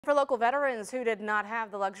For local veterans who did not have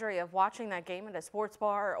the luxury of watching that game at a sports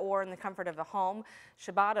bar or in the comfort of a home,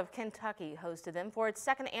 Chabad of Kentucky hosted them for its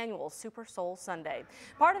second annual Super Soul Sunday.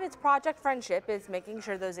 Part of its Project Friendship is making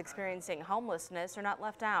sure those experiencing homelessness are not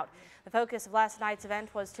left out. The focus of last night's event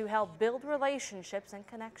was to help build relationships and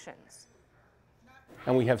connections.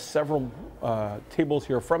 And we have several tables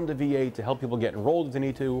here from the VA to help people get enrolled if they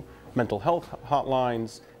need to, mental health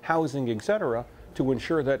hotlines, housing, etc., to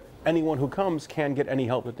ensure that anyone who comes can get any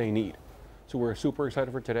help that they need. So we're super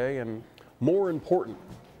excited for today, and more important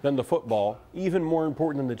than the football, even more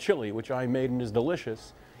important than the chili, which I made and is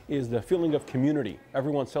delicious, is the feeling of community.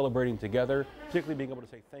 Everyone celebrating together, particularly being able to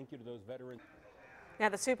say thank you to those veterans. Now,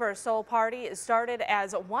 the Super Soul Party started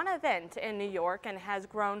as one event in New York and has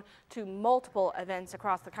grown to multiple events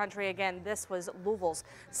across the country. Again, this was Louisville's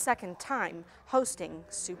second time hosting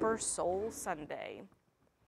Super Soul Sunday.